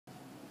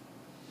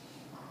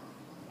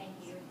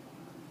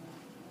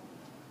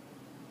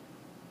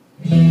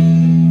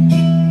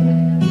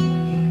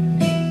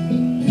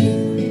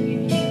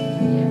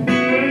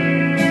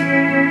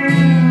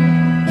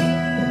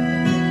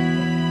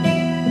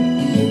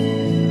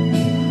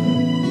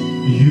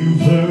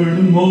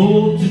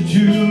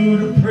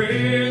multitude of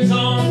prayers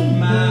on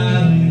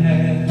my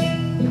behalf,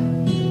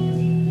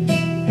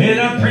 and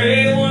I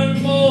pray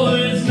one more,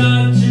 it's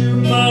not too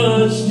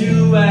much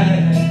to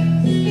ask.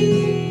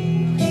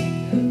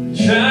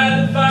 Try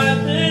to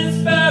fight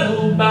this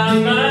battle by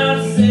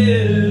myself.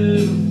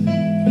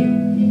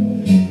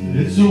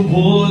 It's a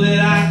war that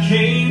I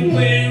can't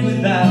win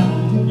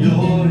without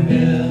your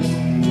help.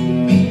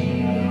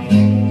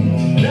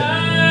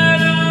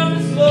 Tonight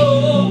I'm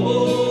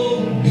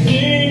slow,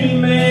 you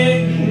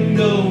make me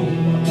go.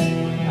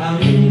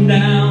 I'm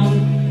down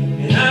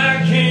and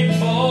I can't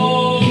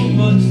fall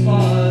much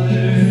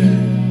farther.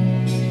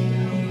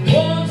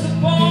 Once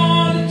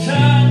upon a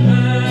time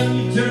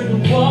you turned the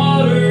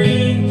water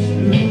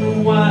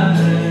into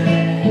wine.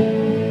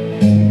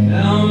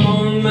 Now I'm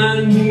on my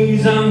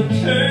knees, I'm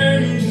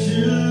turning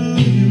to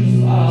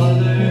you,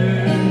 Father.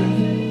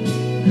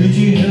 Could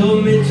you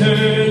help me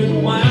turn the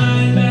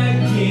wine back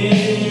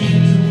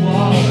into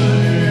water?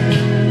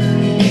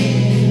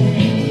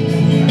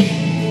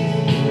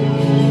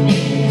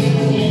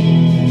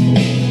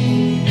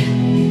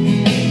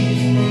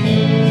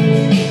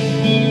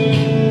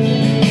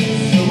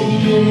 So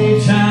many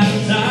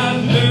times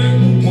I've hurt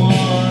the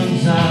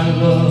ones I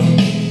love,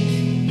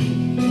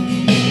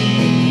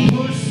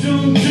 pushed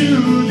them to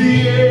the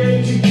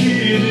edge of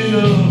giving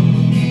up.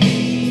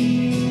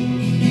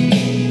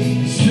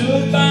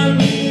 Stood by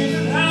me,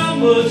 but how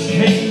much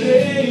can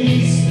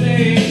they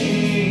stand?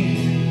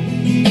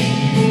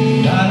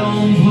 I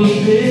don't put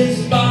this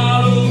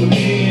bottle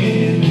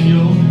in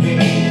your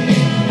hand.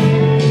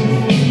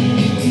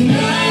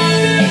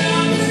 Tonight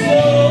I'm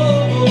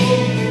slow,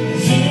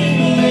 seem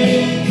to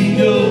let me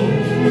go.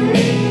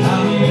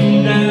 I'm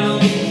down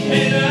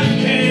and I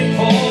can't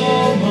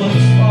fall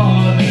much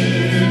farther.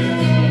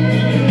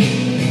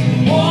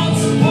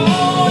 Once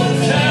upon a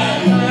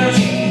time,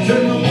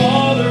 turn the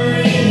water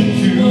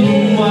into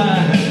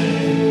wine.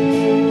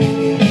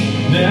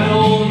 Now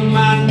on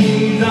my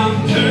knees I'm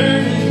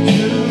turning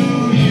to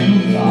you,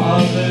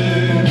 Father.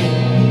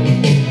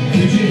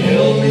 Could you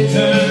help me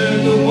turn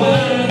the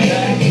wine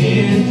back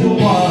into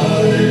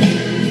water?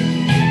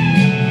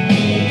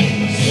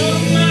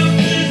 Shook my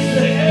fist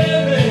to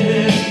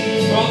heaven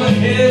for all the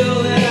hell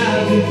that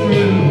I've been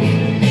through.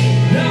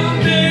 Now I'm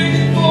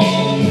begging for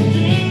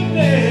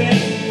forgiveness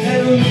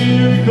and a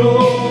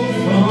miracle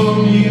from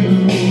you.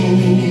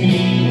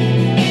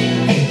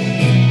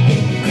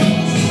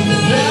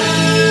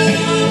 Tonight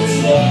I'm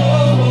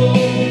slow,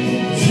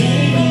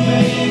 seem to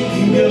make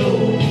me go.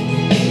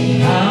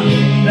 I'm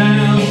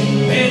down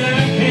and I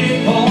can't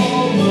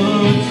fall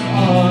much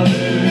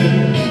farther.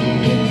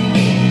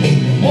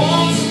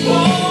 Once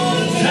upon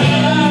a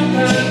time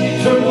you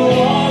turned the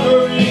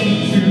water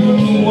into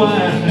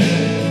wine.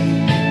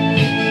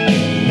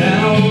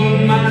 Now on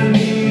my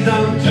knees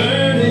I'm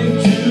turning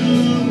to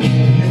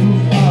you,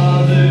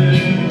 Father.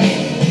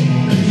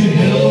 Could you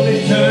help me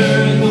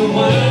turn the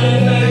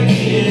wine back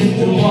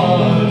into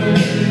water?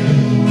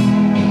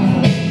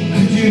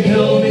 Could you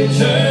help me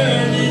turn